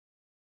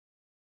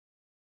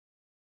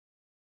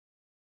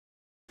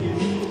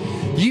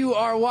You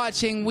are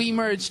watching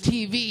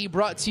WeMergeTV,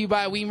 brought to you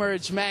by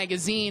WeMerge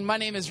Magazine. My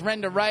name is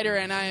Renda Ryder,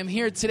 and I am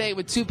here today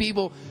with two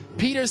people,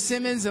 Peter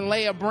Simmons and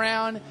Leah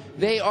Brown.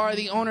 They are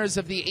the owners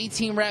of the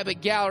 18Rabbit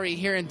Gallery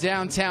here in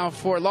downtown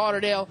Fort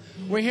Lauderdale.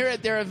 We're here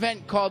at their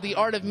event called the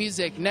Art of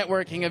Music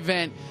Networking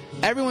Event.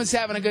 Everyone's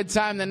having a good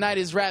time. The night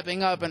is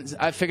wrapping up, and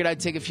I figured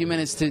I'd take a few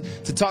minutes to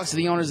talk to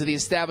the owners of the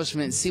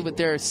establishment and see what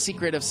their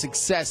secret of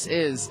success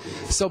is.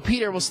 So,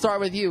 Peter, we'll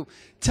start with you.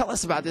 Tell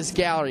us about this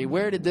gallery.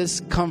 Where did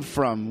this come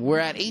from? We're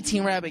at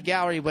 18Rabbit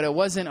Gallery, but it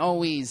wasn't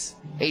always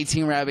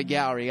 18Rabbit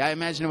Gallery. I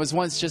imagine it was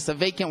once just a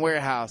vacant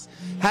warehouse.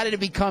 How did it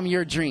become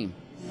your dream?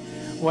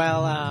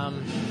 Well,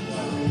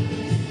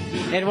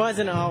 it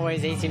wasn't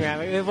always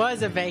 18Rabbit. It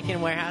was a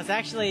vacant warehouse.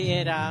 Actually,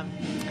 it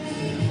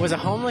was a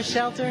homeless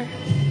shelter,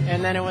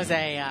 and then it was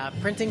a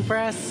printing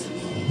press,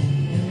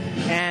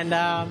 and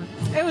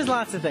it was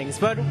lots of things.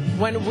 But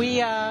when we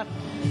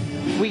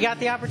got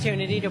the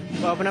opportunity to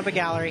open up a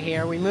gallery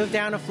here, we moved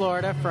down to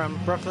Florida from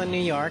Brooklyn,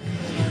 New York,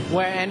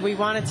 and we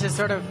wanted to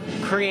sort of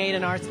create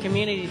an arts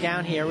community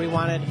down here. We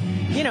wanted,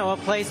 you know, a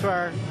place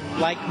where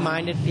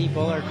like-minded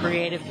people or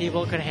creative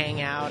people could hang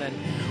out, and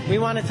we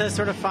wanted to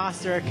sort of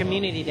foster a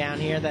community down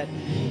here that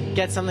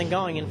gets something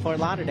going in Fort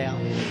Lauderdale.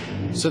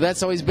 So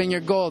that's always been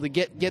your goal, to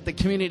get the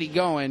community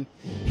going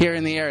here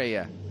in the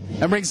area.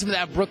 And bring some of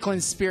that Brooklyn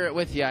spirit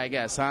with you, I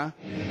guess, huh?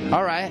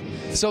 All right.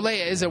 So,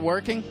 Leah, is it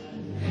working?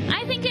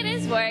 I think it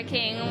is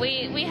working.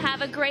 We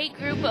have a great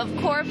group of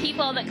core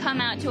people that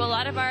come out to a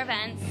lot of our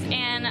events,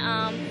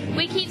 and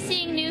we keep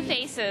seeing new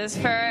faces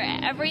for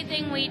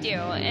everything we do,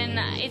 and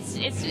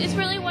it's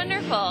really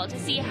wonderful to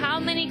see how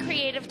many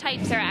creative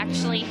types are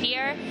actually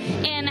here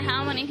and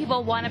how many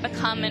people want to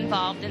become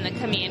involved in the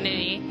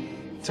community.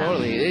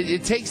 Totally.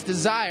 It takes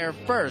desire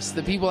first.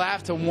 The people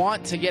have to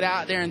want to get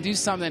out there and do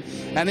something,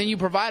 and then you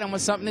provide them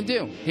with something to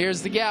do.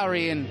 Here's the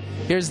gallery, and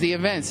here's the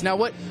events. Now,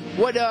 what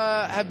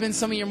have been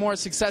some of your more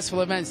successful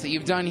events that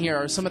you've done here,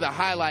 or some of the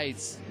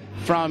highlights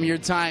from your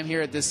time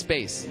here at this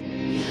space?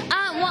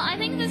 Well, I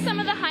think that some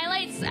of the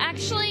highlights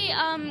actually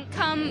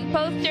come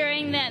both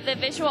during the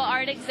visual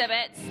art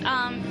exhibits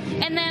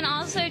and then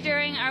also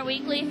during our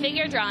weekly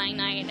figure drawing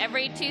night.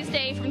 Every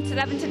Tuesday from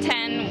 7 to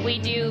 10 we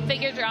do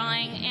figure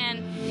drawing,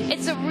 and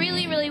it's a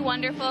really, really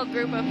wonderful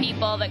group of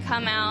people that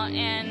come out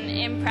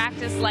and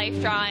practice life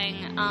drawing.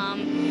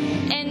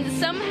 And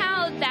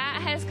somehow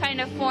that has kind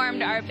of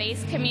formed our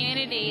base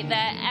community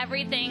that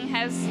everything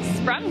has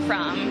sprung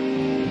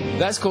from.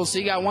 That's cool. So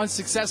you got one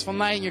successful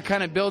night, and you're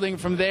kind of building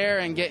from there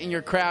and getting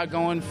your crowd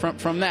going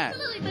from that.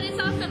 Absolutely, but it's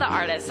also the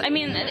artists. I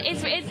mean,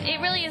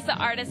 it really is the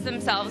artists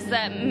themselves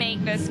that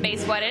make this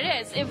space what it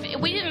is. If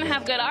we didn't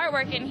have good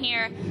artwork in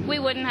here, we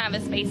wouldn't have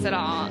a space at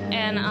all.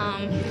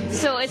 And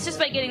so it's just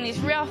by getting these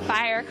real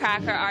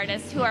firecracker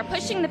artists who are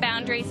pushing the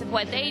boundaries of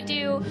what they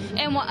do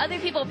and what other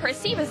people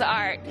perceive as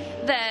art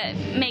that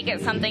make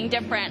it something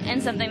different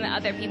and something that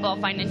other people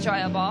find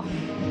enjoyable.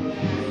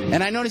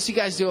 And I notice you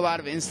guys do a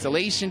lot of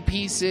installation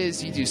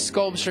pieces, you do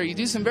sculpture, you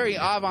do some very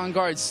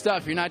avant-garde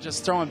stuff. You're not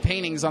just throwing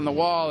paintings on the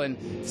wall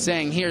and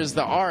saying, here's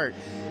the art.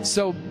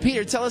 So,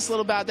 Peter, tell us a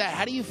little about that.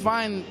 How do you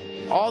find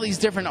all these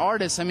different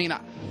artists? I mean,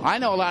 I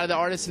know a lot of the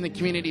artists in the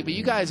community, but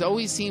you guys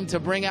always seem to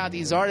bring out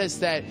these artists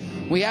that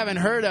we haven't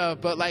heard of,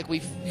 but like we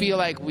feel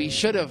like we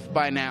should have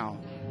by now.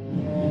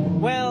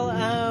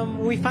 Well,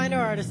 we find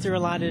our artists through a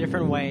lot of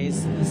different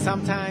ways.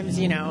 Sometimes,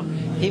 you know,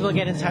 people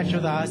get in touch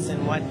with us,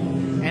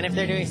 and if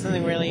they're doing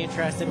something really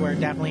interesting, we're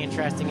definitely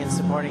interested in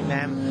supporting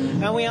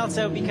them. And we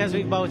also, because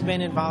we've both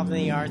been involved in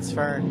the arts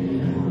for,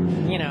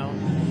 you know,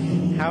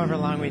 however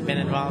long we've been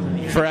involved in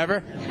the arts.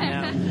 Forever?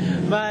 Yeah.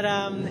 But,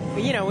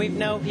 you know, we've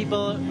known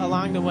people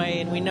along the way,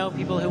 and we know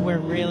people who were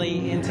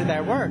really into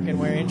their work, and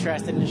we're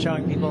interested in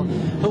showing people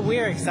who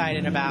we're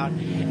excited about.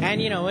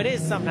 And, you know, it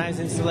is sometimes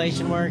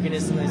installation work, it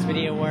is sometimes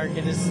video work,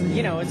 it is,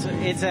 you know,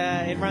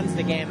 it runs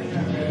the gamut.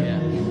 Yeah.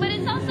 But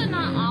it's also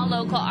not all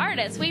local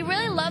artists. We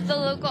really love the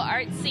local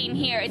art scene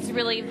here. It's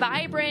really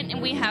vibrant,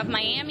 and we have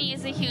Miami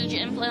as a huge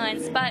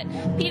influence, but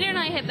Peter and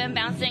I have been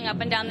bouncing up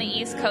and down the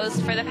East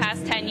Coast for the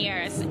past 10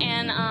 years,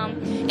 and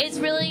it's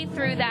really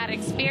through that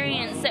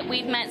experience that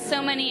we've met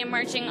so many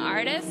emerging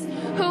artists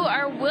who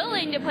are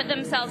willing to put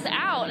themselves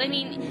out. I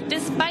mean,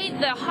 despite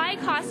the high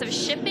cost of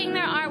shipping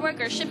their artwork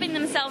or shipping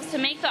themselves to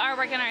make the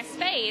artwork in our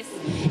space,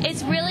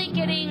 it's really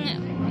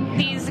getting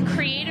these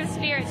creative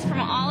spirits from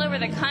all over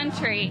the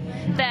country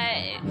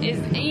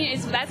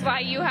that's why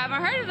you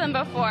haven't heard of them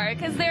before,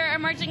 because they're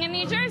emerging in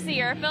New Jersey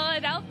or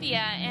Philadelphia,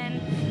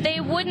 and they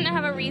wouldn't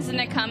have a reason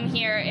to come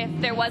here if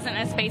there wasn't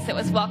a space that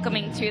was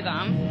welcoming to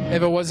them.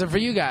 If it wasn't for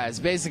you guys,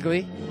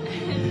 basically.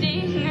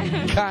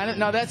 Kind of.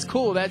 No, that's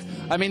cool. That's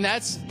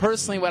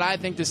personally what I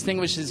think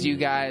distinguishes you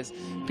guys,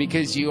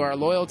 because you are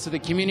loyal to the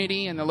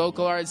community and the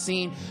local art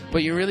scene,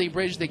 but you really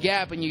bridge the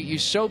gap, and you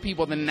show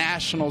people the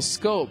national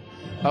scope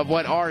of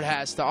what art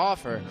has to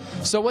offer.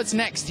 So what's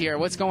next here?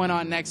 What's going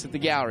on next at the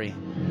gallery?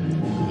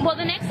 Well,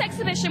 the next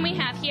exhibition we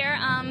have here,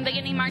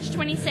 beginning March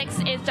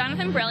 26th, is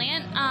Jonathan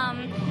Brilliant.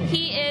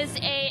 He is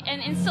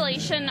an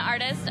installation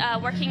artist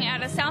working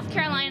out of South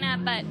Carolina,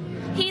 but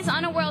he's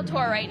on a world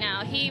tour right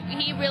now.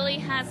 He really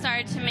has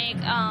started to make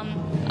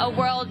a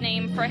world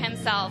name for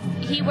himself.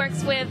 He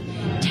works with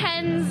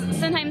tens,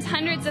 sometimes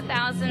hundreds of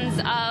thousands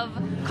of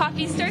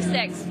coffee stir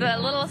sticks, the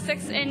little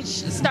 6-inch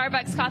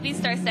Starbucks coffee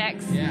stir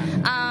sticks,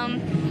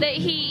 that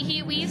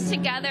he weaves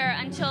together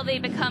until they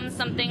become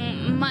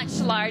something much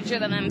larger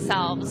than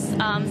themselves,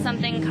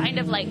 something kind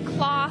of like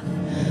cloth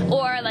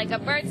or like a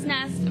bird's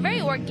nest,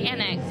 very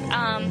organic.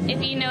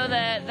 If you know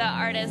the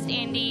artist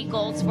Andy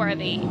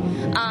Goldsworthy,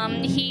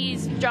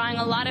 he's drawing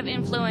a lot of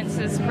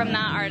influences from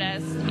that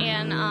artist,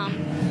 and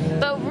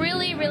but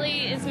really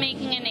is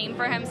making a name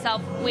for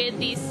himself with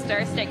these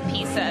stir stick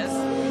pieces.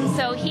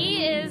 So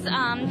he is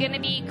going to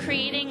be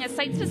creating a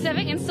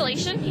site-specific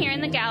installation here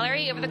in the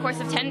gallery over the course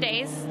of 10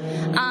 days.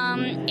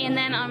 And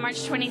then on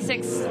March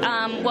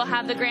 26th, we'll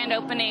have the grand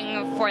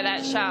opening for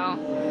that show.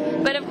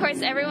 But of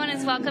course, everyone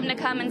is welcome to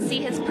come and see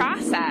his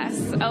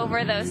process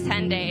over those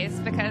 10 days,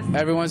 because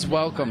everyone's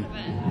welcome.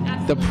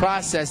 The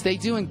process, they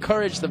do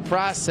encourage the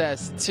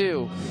process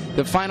too.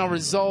 The final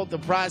result, the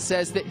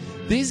process.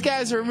 These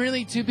guys are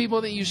really two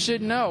people that you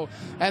should know,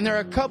 and they're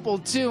a couple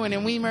too. And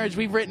in WeMerge,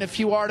 we've written a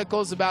few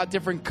articles about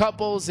different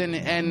couples,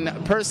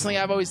 and personally,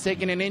 I've always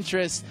taken an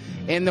interest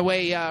in the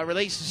way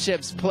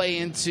relationships play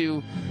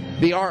into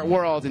the art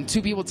world, and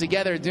two people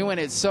together doing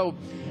it. So,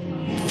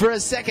 for a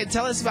second,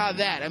 tell us about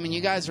that. I mean,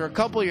 you guys are a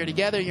couple, you're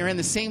together, you're in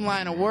the same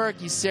line of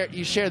work, you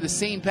share the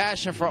same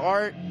passion for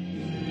art.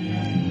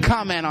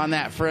 Comment on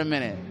that for a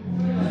minute.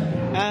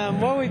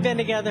 Well, we've been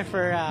together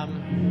for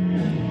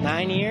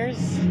 9 years.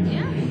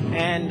 Yeah.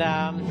 And,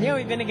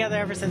 we've been together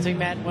ever since we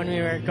met when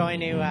we were going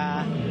to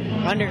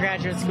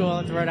undergraduate school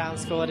at the Rhode Island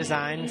School of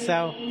Design.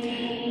 So,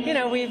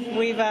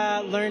 we've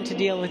learned to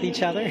deal with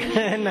each other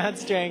and not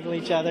strangle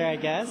each other, I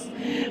guess.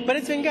 But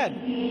it's been good.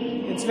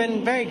 It's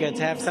been very good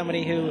to have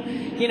somebody who,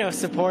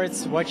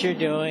 supports what you're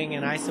doing,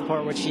 and I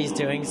support what she's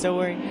doing. So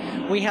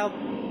we help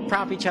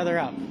prop each other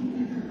up.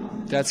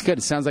 That's good.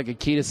 It sounds like a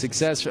key to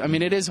success. I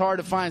mean, it is hard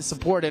to find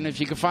support, and if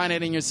you can find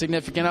it in your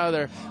significant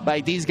other,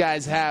 like these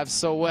guys have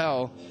so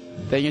well,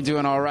 then you're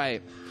doing all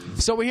right.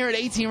 So we're here at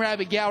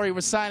 18Rabbit Gallery.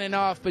 We're signing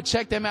off, but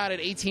check them out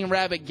at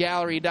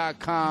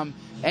 18rabbitgallery.com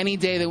any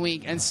day of the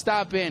week, and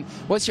stop in.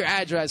 What's your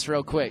address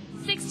real quick?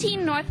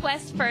 16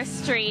 Northwest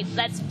 1st Street.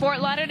 That's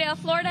Fort Lauderdale,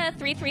 Florida,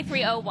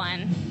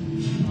 33301.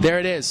 There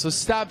it is. So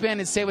stop in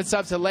and say what's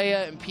up to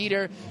Leah and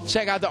Peter.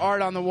 Check out the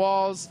art on the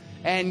walls,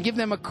 and give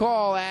them a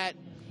call at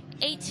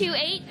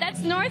 828,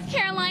 that's North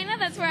Carolina,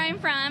 that's where I'm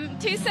from,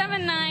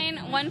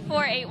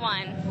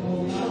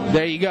 279-1481.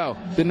 There you go,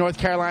 the North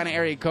Carolina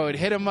area code.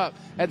 Hit them up,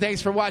 and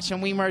thanks for watching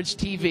WeMerge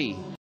TV.